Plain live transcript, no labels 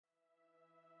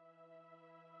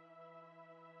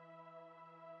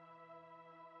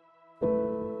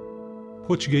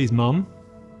Portuguese mum,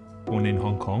 born in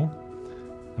Hong Kong,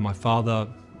 and my father,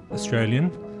 Australian,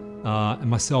 and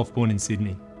myself, born in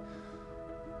Sydney.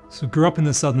 So grew up in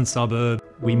the southern suburb.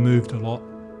 We moved a lot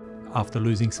after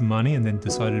losing some money and then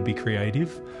decided to be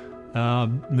creative.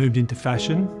 Moved into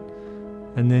fashion,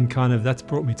 and then that's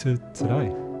brought me to today.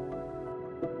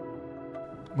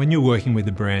 When you're working with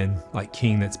a brand like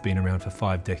King that's been around for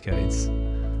 5 decades,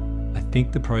 I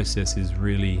think the process is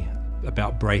really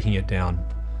about breaking it down.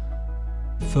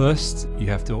 First, you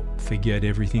have to forget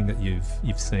everything that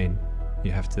you've seen.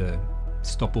 You have to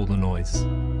stop all the noise.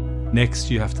 Next,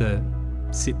 you have to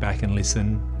sit back and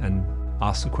listen and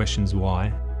ask the questions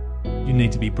why. You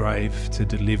need to be brave to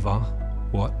deliver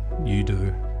what you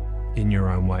do in your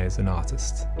own way as an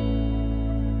artist.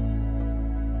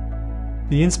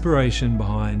 The inspiration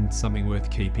behind Something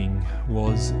Worth Keeping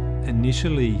was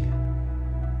initially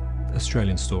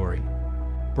Australian story.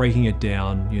 Breaking it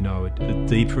down, a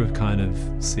deeper kind of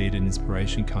seeded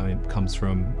inspiration comes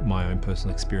from my own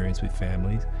personal experience with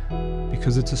families,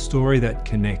 because it's a story that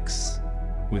connects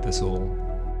with us all.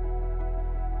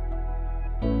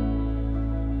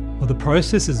 Well, the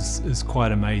process is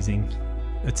quite amazing.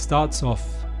 It starts off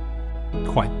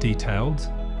quite detailed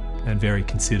and very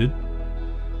considered,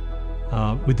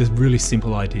 with this really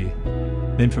simple idea.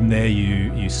 Then from there you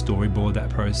storyboard that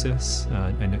process,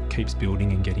 and it keeps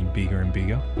building and getting bigger and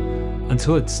bigger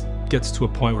until it gets to a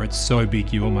point where it's so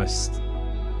big you almost,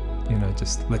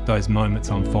 just let those moments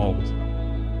unfold.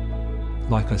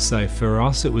 Like I say, for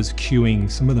us it was cueing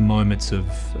some of the moments of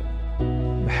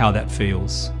how that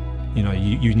feels.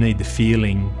 You need the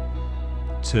feeling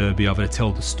to be able to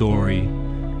tell the story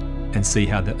and see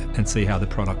how the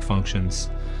product functions.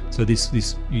 So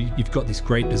you've got this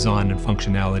great design and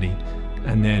functionality,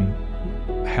 and then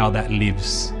how that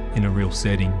lives in a real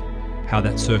setting, how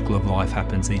that circle of life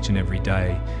happens each and every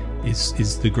day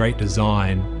is the great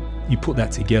design. You put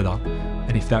that together,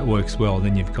 and if that works well,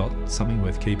 then you've got something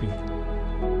worth keeping.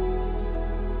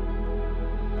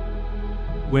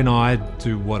 When I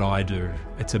do what I do,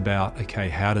 it's about, okay,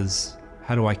 how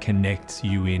do I connect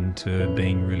you into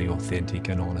being really authentic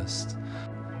and honest?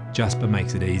 Jasper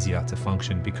makes it easier to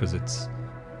function because it's,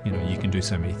 you can do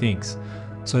so many things.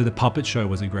 So the puppet show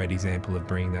was a great example of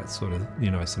bringing that sort of,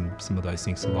 some of those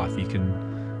things to life. You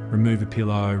can remove a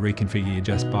pillow, reconfigure your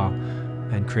Jasper,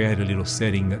 and create a little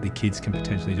setting that the kids can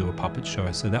potentially do a puppet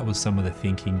show. So that was some of the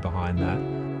thinking behind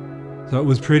that. So it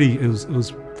was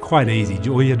quite easy.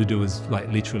 All you had to do was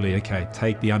literally, okay,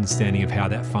 take the understanding of how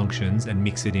that functions and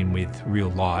mix it in with real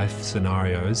life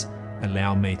scenarios,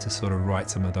 allow me to sort of write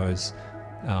some of those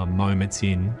moments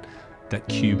in that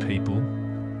cue people,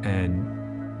 and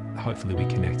hopefully we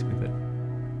connect with it.